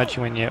going to charge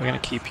you in yet. We're going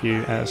to keep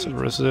you as a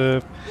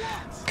reserve.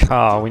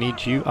 Karl, we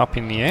need you up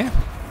in the air.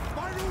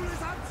 My rule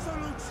is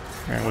absolute!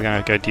 And we're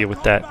going to go deal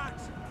with that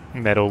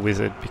metal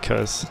wizard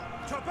because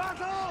To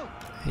battle!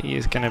 he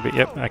is going to be...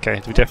 Yep,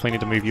 okay. We definitely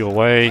need to move you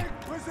away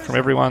from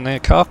everyone there,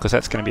 Karl, because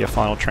that's going to be a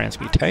final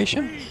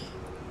transmutation.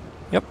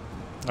 Yep,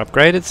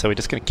 upgraded, so we're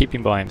just going to keep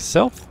him by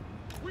himself.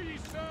 We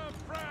serve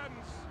France!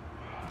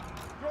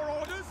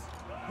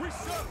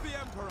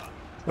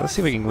 Let's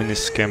see if we can win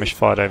this skirmish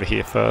fight over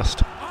here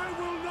first. I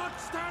will not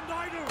stand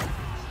idle.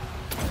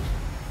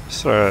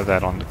 Just throw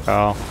that on to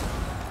Karl.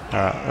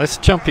 Alright, let's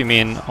jump him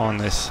in on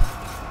this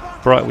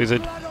Bright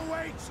Wizard.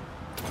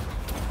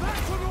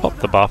 Pop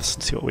the buffs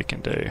and see what we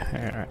can do.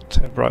 Alright,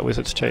 so Bright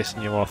Wizard's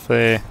chasing you off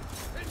there.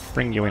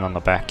 Bring you in on the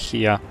back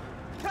here.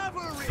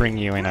 Bring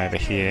you in over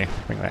here.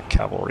 Bring that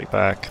cavalry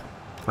back.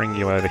 Bring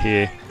you over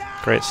here.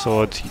 Great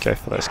swords, you go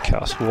for those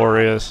Chaos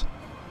Warriors.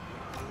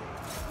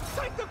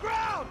 Take the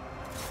ground.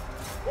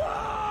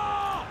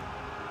 Whoa!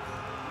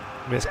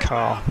 Where's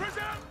Karl?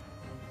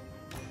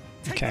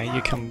 Okay,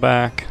 you come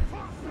back.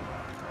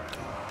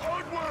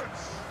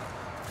 Onwards!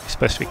 You're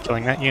supposed to be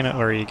killing that unit.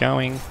 Where are you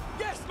going?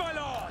 Yes, my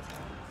lord.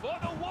 For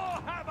the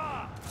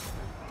Warhammer.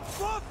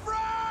 For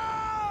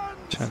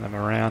Franz. Turn them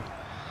around.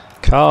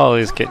 Karl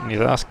is getting his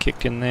ass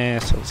kicked in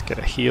there, so let's get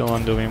a heal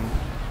onto him.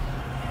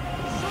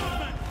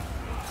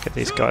 Get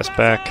these guys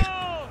back.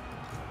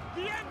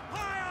 The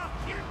Empire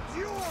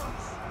endures.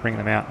 Bring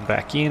them out and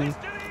back in.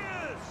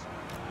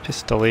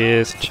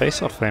 Pistoliers,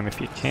 chase off them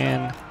if you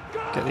can.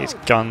 Get these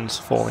guns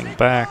falling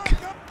back.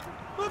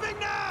 Moving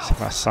now. So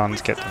my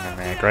sons, get them in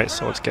there. Great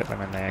swords, get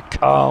them in there.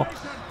 Karl,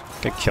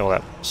 go kill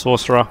that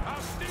sorcerer.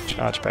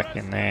 Charge back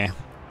in there.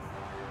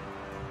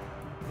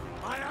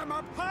 I am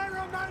a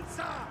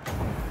pyromancer.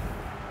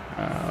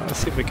 Let's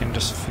see if we can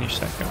just finish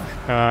that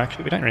guy.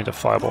 Actually, we don't need to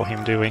fireball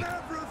him, do we?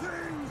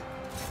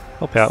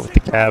 Help out with the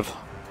cav.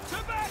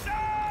 To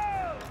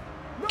battle.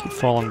 Keep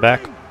falling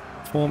back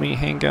for me.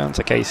 Handguns.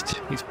 Okay,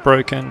 he's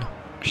broken,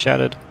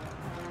 shattered.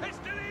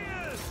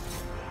 Pistoliers.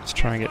 Let's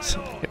try and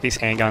get these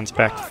handguns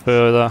back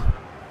further.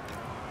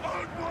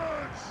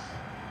 Onwards!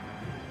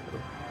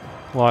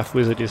 Life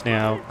Wizard is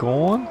now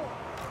gone.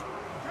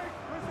 Take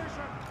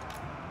position.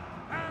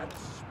 At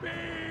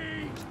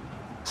speed.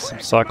 Some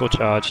cycle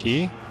charge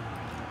here.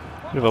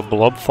 Bit of a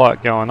blob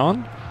fight going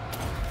on.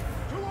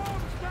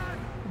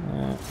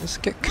 Let's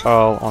get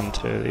Karl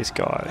onto these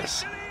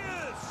guys.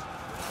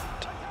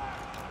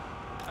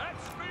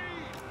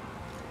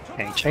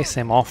 Okay, chase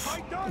them off.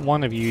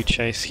 One of you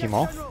chase him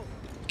off.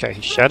 Okay,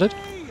 he's shattered.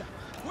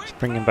 Let's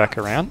bring him back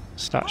around.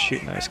 Start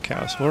shooting those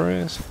Chaos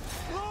Warriors.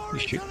 You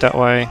shoot that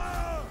way.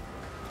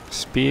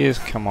 Spears,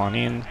 come on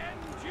in.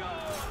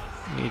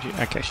 Need you.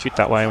 Okay, shoot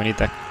that way. We need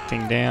that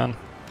thing down.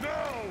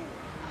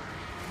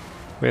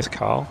 Where's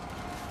Karl?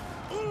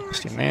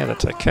 Just in there,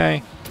 that's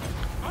okay.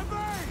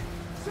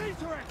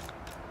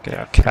 Get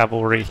our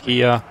cavalry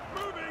here.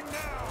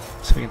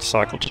 So we can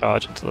cycle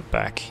charge into the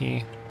back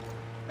here.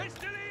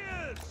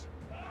 Pistoliers.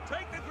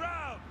 Take the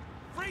ground.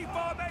 Free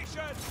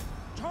formation.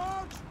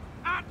 Charge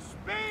at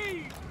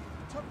speed.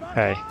 To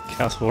Okay,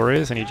 Chaos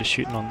Warriors, and you're just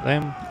shooting on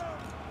them.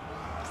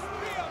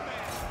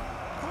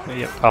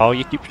 Yep, Karl,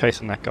 you keep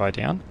chasing that guy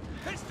down.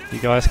 You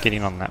guys get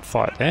in on that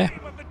fight there.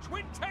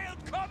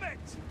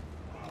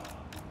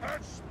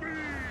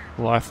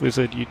 Life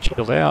Wizard, you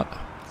chill out.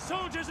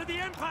 Soldiers of the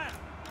Empire,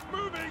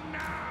 moving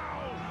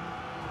now.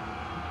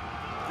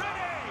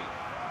 Ready.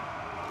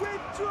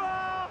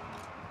 Withdraw.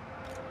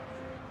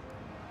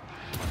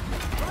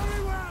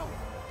 Very well.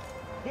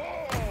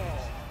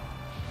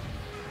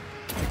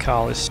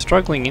 Karl is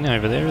struggling in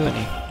over there, isn't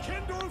he?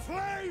 Kindle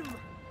flame.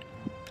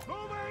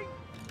 Moving.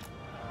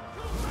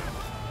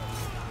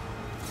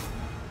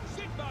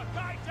 Sigvald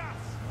guides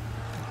us.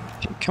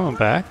 Keep coming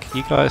back.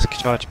 You guys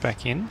charge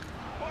back in.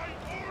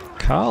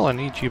 Karl, I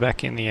need you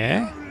back in the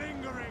air.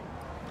 Lingering.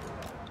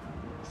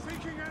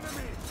 Seeking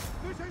enemy.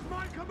 This is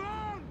my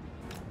command.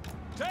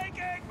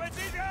 Taking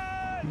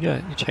position.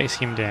 Yeah, you chase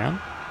him down.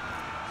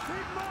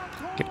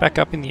 Get back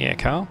up in the air,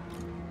 Karl.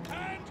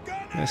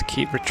 Let's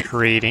keep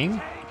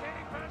retreating.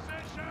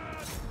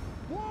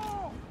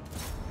 War.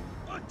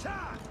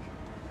 Attack.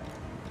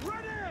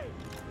 Ready.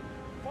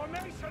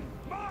 Formation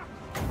mark.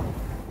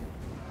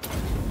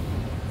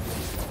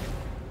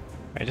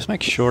 Okay, just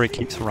make sure he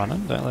keeps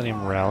running. Don't let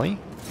him rally.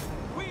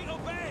 We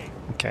obey.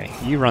 Okay,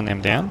 you run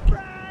them down.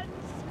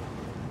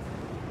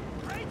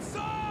 Great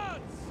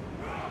swords.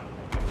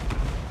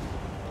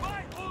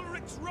 By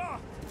Ulrich's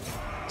wrath.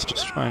 Let's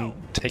just try and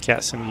take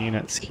out some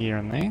units here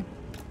and there.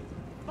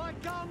 My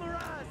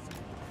comrades.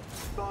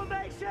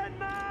 Formation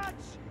match.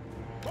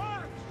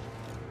 March.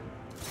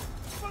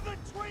 For the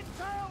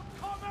twin-tailed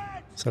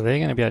comet. So they're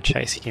going to be able to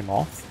chase him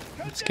off.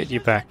 Let's get you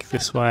back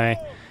this way.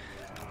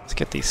 Let's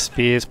get these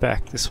spears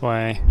back this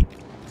way.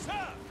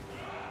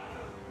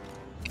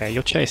 Okay,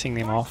 you're chasing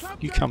them off.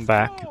 You come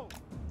back.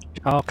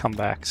 I'll come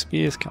back.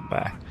 Spears come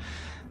back.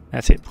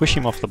 That's it. Push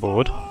him off the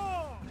board.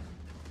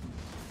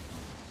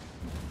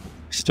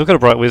 Still got a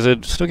Bright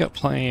Wizard. Still got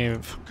plenty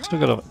of... Still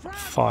got a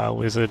Fire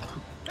Wizard.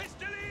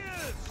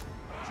 Pistoliers.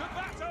 To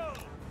battle.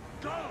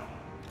 Go.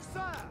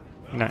 Sir.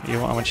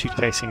 No, I want you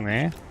chasing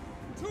there.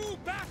 To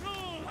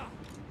battle.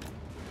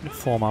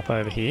 Form up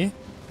over here.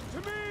 To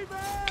me,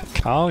 then.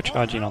 Karl,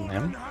 charge in on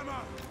them.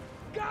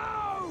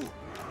 Go.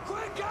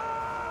 Quicker.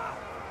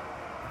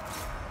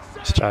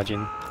 Just charge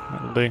in.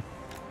 That'll do.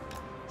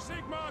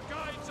 Sigmar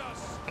guides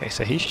us. Okay,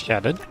 so he's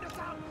shattered. To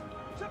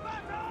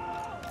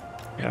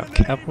battle. We have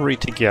cavalry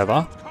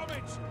together.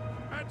 Comet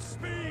at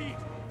speed.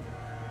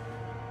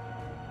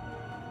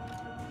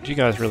 Did you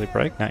guys really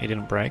break? No, you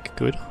didn't break.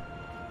 Good.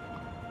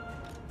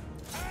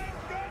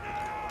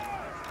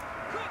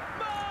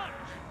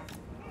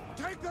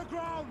 Take the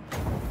ground.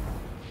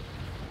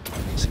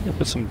 Let's see if I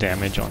put some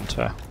damage onto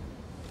The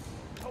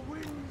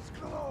wind's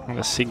claw.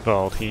 the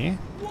Sigvald here.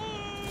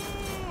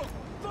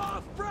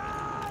 For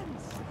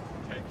Franz!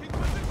 Taking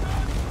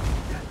position!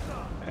 Yes,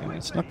 sir! And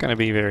it's not going to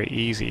be very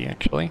easy,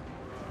 actually.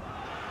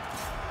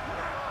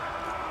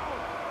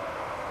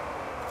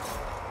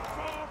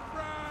 For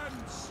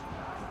France.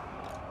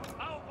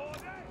 Out order!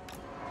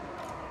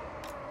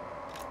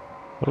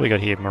 What do we got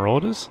here?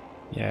 Marauders?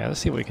 Yeah, let's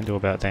see what we can do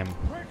about them.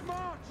 Quick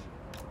march.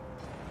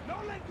 No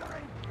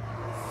lingering.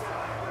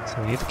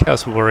 So we need the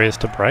Chaos Warriors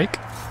to break.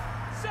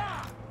 Sir!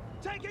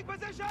 Taking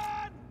position!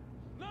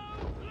 No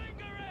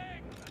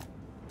lingering!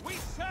 We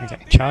serve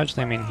Okay, the charge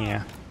them in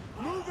here.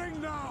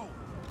 Moving now.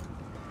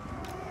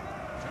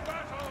 To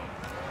battle!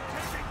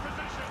 Taking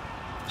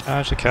position!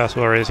 Charge the Chaos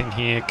Warriors in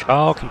here.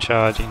 Karl can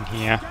charge in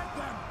here. Get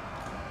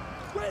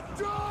them.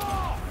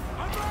 Withdraw.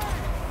 Obey.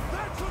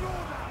 That's an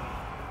order.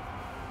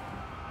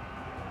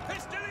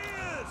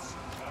 Pistoliers!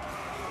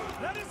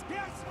 Let us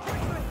guess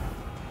quickly.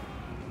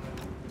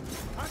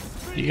 At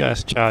speed. You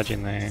guys charge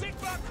in there.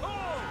 Sigvald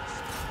calls!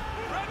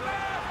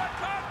 Prepare for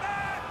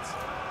combat!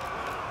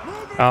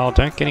 Moving Karl, north.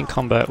 don't get in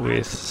combat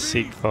with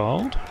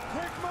Sigvald.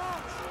 Quick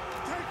march.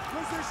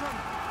 Take position.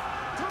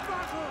 To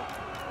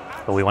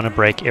battle. But we want to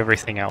break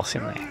everything else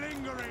in No there.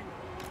 lingering.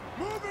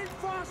 Moving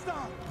faster.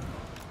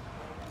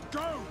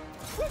 Go.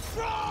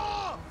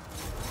 Withdraw!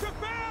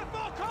 Prepare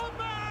for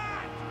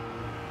combat!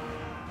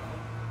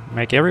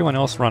 Make everyone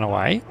else run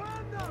away.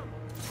 Burn them.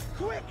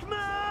 Quick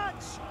march.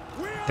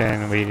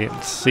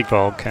 Then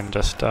Sigvald can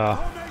just Formation.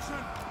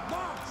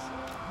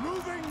 March.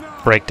 Moving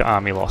now. break the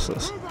army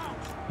losses. Move out.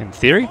 In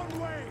theory, One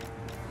way.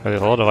 but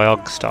there's a lot of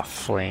AUG stuff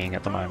fleeing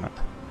at the moment,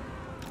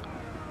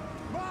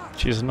 March.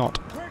 which is not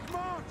Quick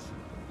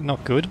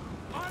march. good.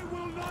 I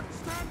will not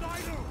stand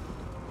idle.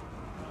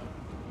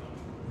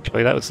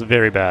 Actually, that was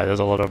very bad. There's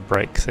a lot of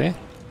breaks there.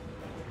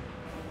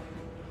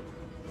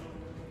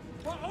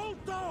 For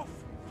Altdorf.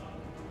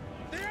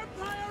 The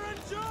Empire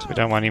endures. So we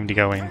don't want him to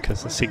go in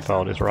because the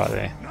Sigvald is right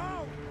there. Now.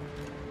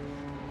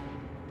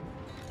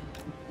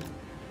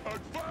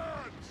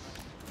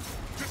 Advance.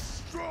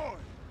 Destroy.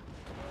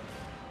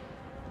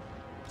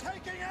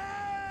 Taking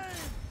aim.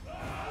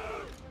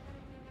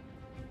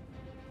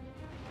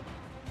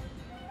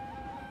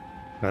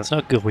 That's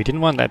not good. We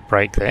didn't want that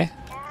break there.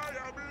 I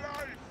am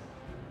life.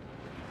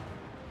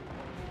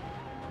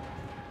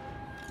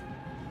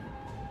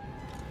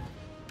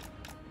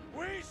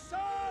 We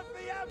serve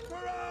the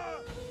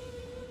Emperor.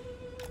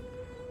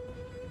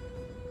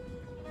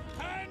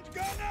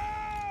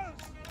 Handgunners.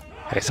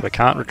 Okay, so we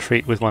can't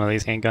retreat with one of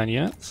these handgun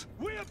units.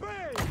 We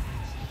obey.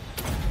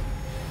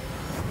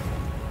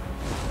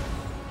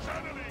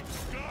 Channeling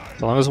sky.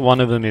 As long as one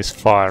of them is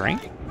firing,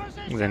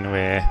 then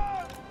we're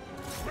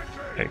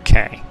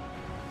okay.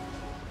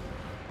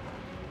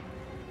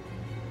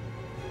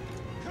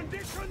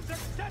 Conditions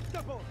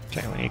acceptable.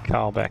 Okay, we need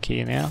Karl back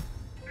here now.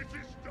 It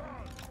is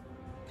done.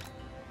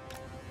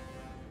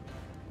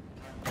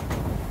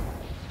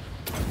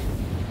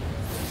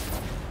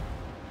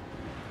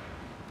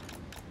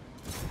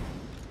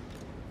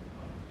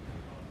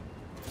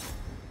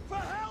 For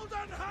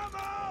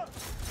Heldenhammer.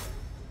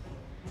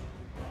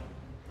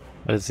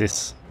 What is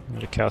this?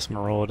 The Chaos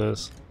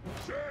Marauders.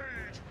 Sage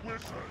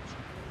wizard.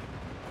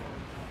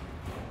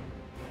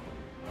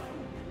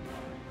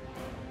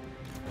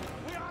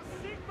 We are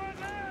Sigvald.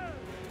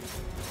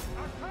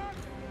 Attack.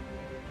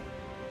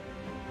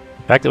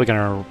 The fact that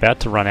we're about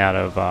to run out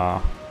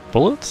of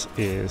bullets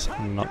is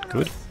not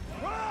good.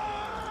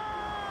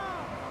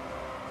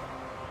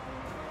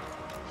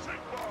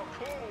 Sigmar calls.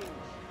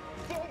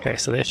 Forward. Okay,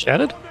 so they're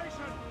shattered.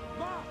 Formation.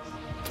 March.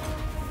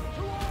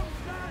 To arms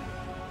stand.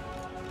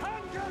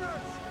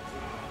 Handgunners.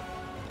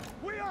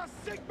 We are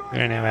Sigmar.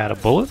 We're now out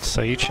of bullets,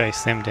 so you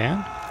chase them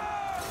down.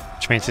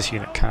 Which means this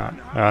unit can't.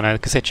 Oh no,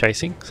 because they're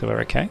chasing, so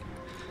we're okay.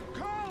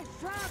 Karl,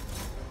 Franz.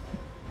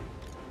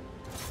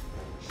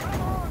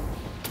 Come on.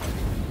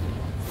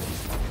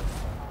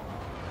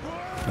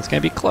 It's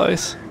going to be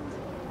close. For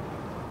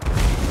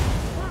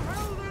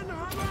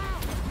Heldenhammer.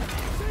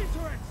 See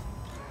to it.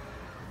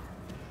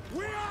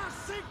 We are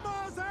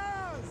Sigmar's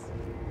heirs.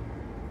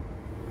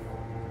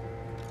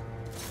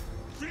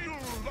 Feel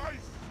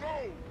life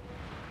flow.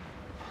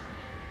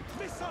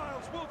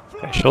 Missiles will fly.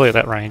 Okay, surely at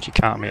that range you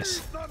can't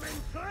miss. Leave them in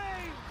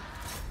flame.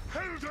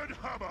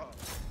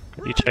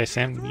 Heldenhammer. You chase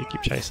them, you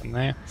keep chasing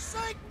there.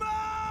 Sigmar.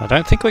 I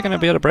don't think we're going to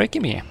be able to break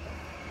him here.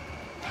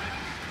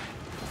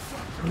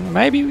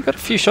 Maybe we got a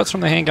few shots from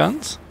the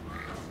handguns.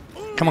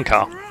 Come on,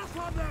 Karl. Wrath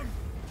on them.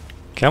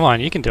 Come on,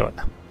 you can do it.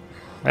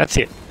 That's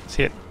it. That's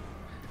it.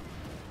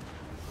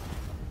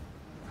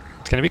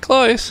 It's going to be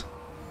close.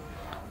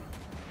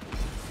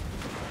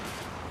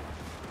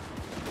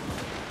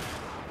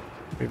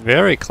 Be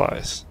very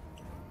close.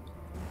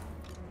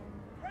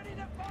 Ready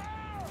to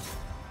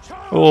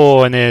fire.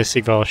 Oh, and there's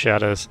Sigvald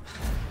shatters.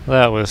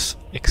 That was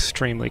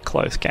extremely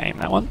close game,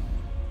 that one.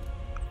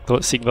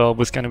 Thought Sigvald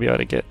was going to be able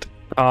to get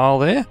Karl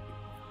there.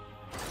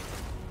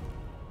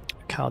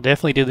 Karl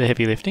definitely did the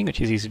heavy lifting, which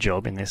is his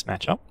job in this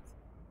matchup.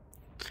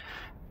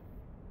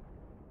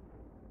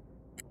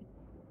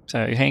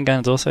 So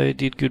handguns also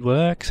did good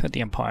work. So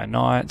the Empire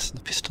Knights,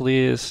 the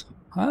Pistoliers.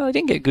 They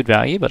didn't get good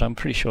value, but I'm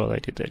pretty sure they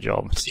did their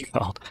job.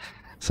 Sigvald,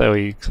 so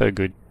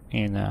good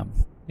in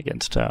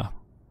against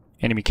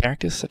enemy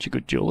characters. Such a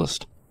good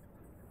duelist.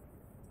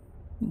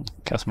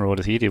 Customer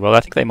orders here did well. I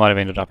think they might have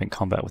ended up in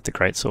combat with the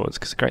great swords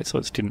because the great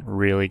swords didn't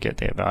really get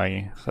their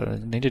value, so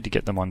they needed to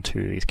get them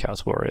onto these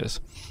Chaos Warriors.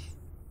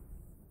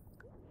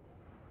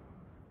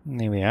 And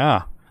there we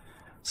are.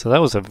 So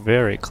that was a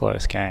very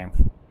close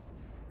game.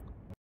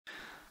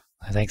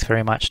 Thanks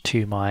very much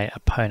to my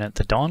opponent,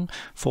 the Don,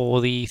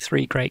 for the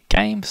 3 great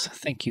games.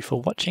 Thank you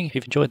for watching. If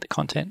you've enjoyed the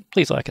content,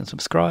 please like and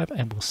subscribe,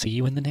 and we'll see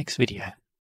you in the next video.